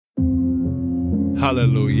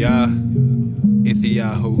Hallelujah.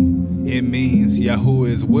 Ithiyahu. It means Yahoo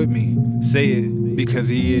is with me. Say it because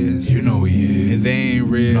he is. You know he is. And they ain't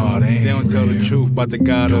real. No, they don't tell the truth about the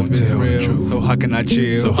God of Israel. So how can I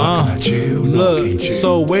chill? So how can I chill? Look, chill.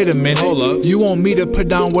 so wait a minute. Hold up. You want me to put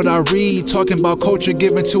down what I read? Talking about culture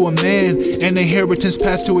given to a man and inheritance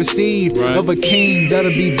passed to a seed of a king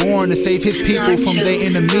that'll be born to save his people from their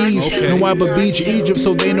enemies. No Bible beach Egypt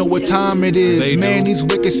so they know what time it is. These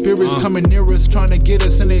wicked spirits coming near us trying to get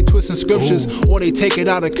us and they twisting scriptures or they take it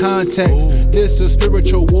out of context. This is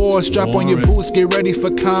spiritual war. Strap on your boots, get ready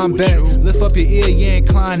for combat. Lift up your ear, yeah,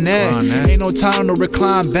 incline that. Ain't no time to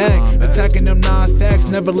recline back. Attacking them non-facts,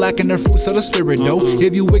 never lacking their fruits of the spirit, though.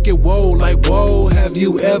 Give you wicked woe, like whoa. Have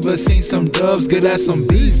you ever seen some doves good at some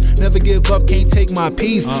beasts? Never give up, can't take my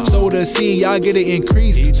peace. So the seed, y'all get it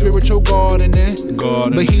increased. Spiritual gardening,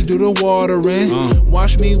 but he do the watering.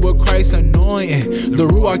 Wash me with Christ's anointing, the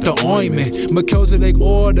ruach, the ointment. Melchizedek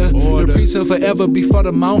order, the priest will forever before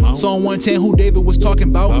the mount. Psalm 110, who David was talking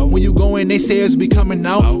about. When you go in, they say it's be coming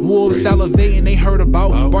out. Wolves salivating, they heard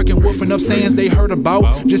about. Barking, woofing up sayings they heard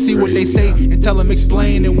about. Just see what they say and tell them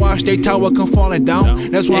explain and watch they tower come falling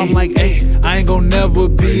down. That's why I'm like, hey, I ain't gon' never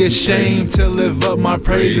be ashamed to live up my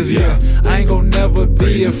praises, yeah. I ain't gon' never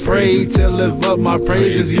be afraid to live up my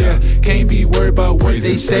praises, yeah. Can't be worried about what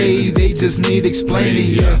they say, they just need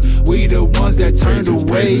explaining, yeah. We the ones that turned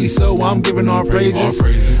away, so I'm giving our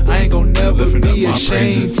praises. I ain't gon' never be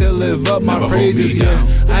ashamed to live up my praises, yeah.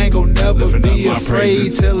 I ain't gon' never be afraid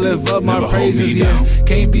to live up my praises, yeah.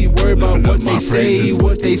 Can't be worried about what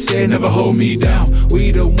they say never hold me down.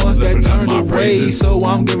 We the ones that turned away, so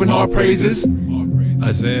I'm giving our praises.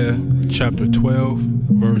 Isaiah chapter 12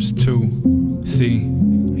 verse 2. See,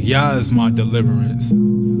 Yah is my deliverance.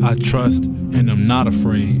 I trust and am not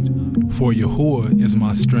afraid. For Yahuwah is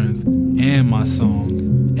my strength and my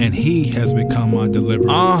song, and he has become my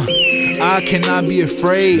deliverance. I cannot be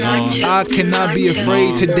afraid. I cannot be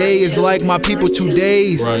afraid. Today is like my people 2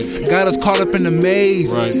 days. Got us caught up in the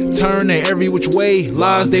maze. Turning every which way.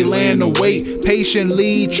 Lies they land await.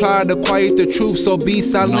 Patiently try to quiet the truth. So be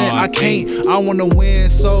silent. I can't. I wanna win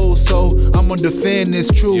so I'm gonna defend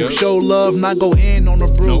this truth. Show love, not go in on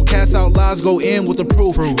the brew. Cast out lies, go in with the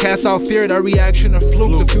proof. Cast out fear, that reaction a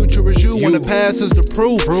fluke. The future is you when the past is the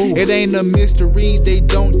proof. It ain't a mystery. They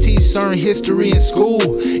don't teach certain history in school.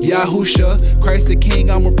 Yahusha, Christ the King,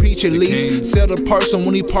 I'ma preach at least. Set apart so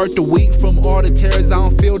when he part the wheat from all the terrors, I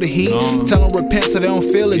don't feel the heat. Tell them repent so they don't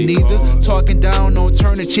feel it neither. Talking down, don't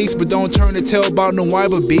turn the cheeks, but don't turn the tail about no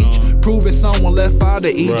Weiber beach. Proving someone left out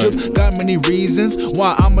of Egypt. Got many reasons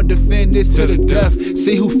why I'ma defend this to the death.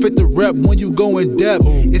 See who fit the rep when you go in depth.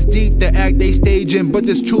 It's deep the act they staging, but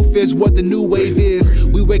this truth is what the new wave is.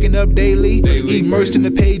 We waking up daily, immersed in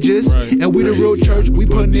the pages, and we the real church. We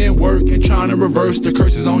putting in work and trying to reverse the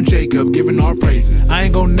curses on Jacob, giving our praises. I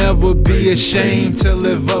ain't gon' never be ashamed to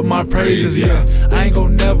live up my praises, yeah. I ain't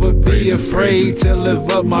gon' never be afraid to live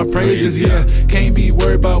up my praises, yeah. Can't be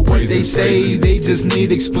worried about what they say, they just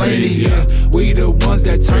need explaining, yeah. We the ones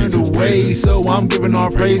that turned away, so I'm giving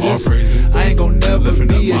our praises. I ain't gon' never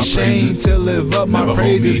be ashamed to live up my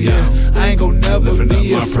praises, yeah. I ain't gon' never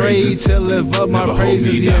be afraid to live up my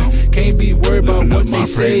praises, yeah. Can't be worried about what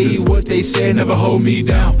they say never hold me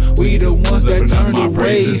down. We the ones that turned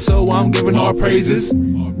away, so I'm giving our praises.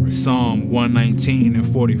 Psalm 119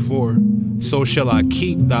 and 44. So shall I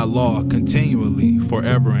keep thy law continually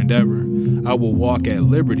forever and ever. I will walk at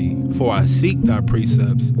liberty, for I seek thy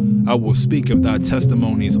precepts. I will speak of thy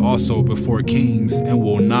testimonies also before kings, and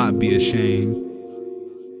will not be ashamed.